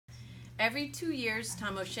Every 2 years,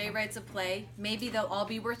 Tom O'Shea writes a play. Maybe they'll all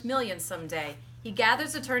be worth millions someday. He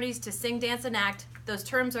gathers attorneys to sing, dance, and act. Those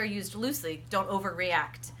terms are used loosely. Don't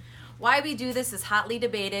overreact. Why we do this is hotly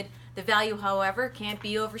debated. The value, however, can't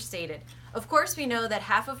be overstated. Of course, we know that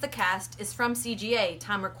half of the cast is from CGA.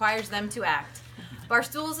 Tom requires them to act. Bar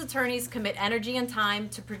Stools attorneys commit energy and time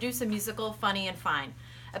to produce a musical funny and fine.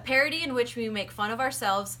 A parody in which we make fun of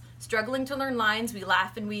ourselves, struggling to learn lines, we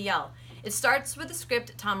laugh and we yell. It starts with a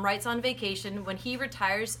script Tom writes on vacation. When he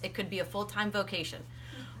retires, it could be a full-time vocation.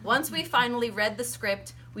 Once we finally read the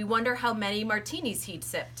script, we wonder how many martinis he'd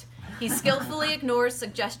sipped. He skillfully ignores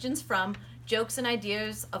suggestions from jokes and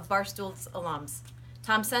ideas of Bar Stools alums.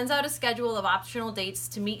 Tom sends out a schedule of optional dates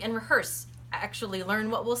to meet and rehearse, actually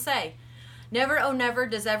learn what we'll say. Never, oh never,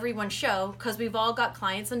 does everyone show, 'cause we've all got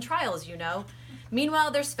clients and trials, you know.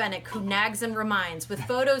 Meanwhile, there's Fennick, who nags and reminds, with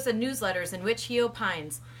photos and newsletters in which he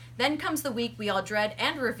opines. Then comes the week we all dread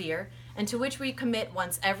and revere, and to which we commit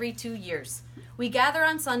once every 2 years. We gather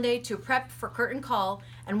on Sunday to prep for curtain call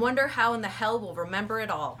and wonder how in the hell we'll remember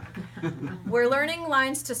it all. Where learning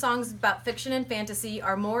lines to songs about fiction and fantasy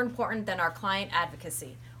are more important than our client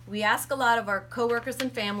advocacy. We ask a lot of our coworkers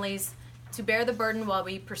and families to bear the burden while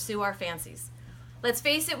we pursue our fancies. Let's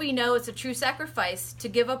face it, we know it's a true sacrifice to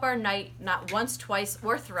give up our night not once, twice,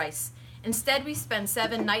 or thrice. Instead, we spend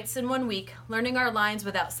 7 nights in 1 week learning our lines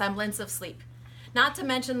without semblance of sleep. Not to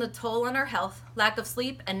mention the toll on our health, lack of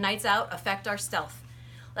sleep, and nights out affect our stealth.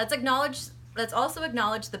 Let's also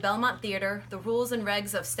acknowledge the Belmont Theater, the rules and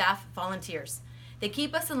regs of staff volunteers. They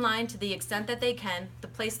keep us in line to the extent that they can. The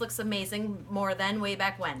place looks amazing more than way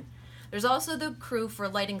back when. There's also the crew for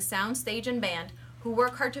lighting sound, stage, and band, who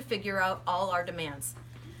work hard to figure out all our demands.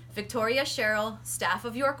 Victoria, Cheryl, staff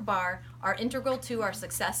of York Bar are integral to our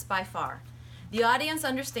success by far. The audience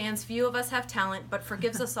understands few of us have talent, but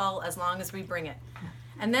forgives us all as long as we bring it.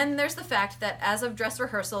 And then there's the fact that as of dress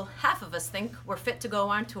rehearsal, half of us think we're fit to go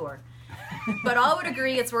on tour. But all would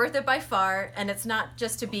agree it's worth it by far, and it's not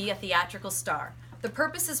just to be a theatrical star. The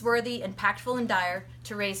purpose is worthy, impactful, and dire,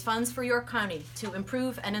 to raise funds for York County, to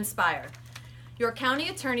improve and inspire. York County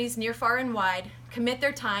attorneys near, far, and wide commit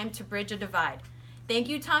their time to bridge a divide. Thank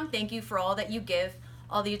you, Tom, thank you for all that you give,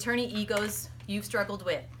 all the attorney egos you've struggled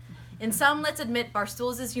with. In sum, let's admit Bar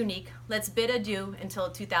Stools is unique. Let's bid adieu until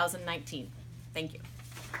 2019. Thank you.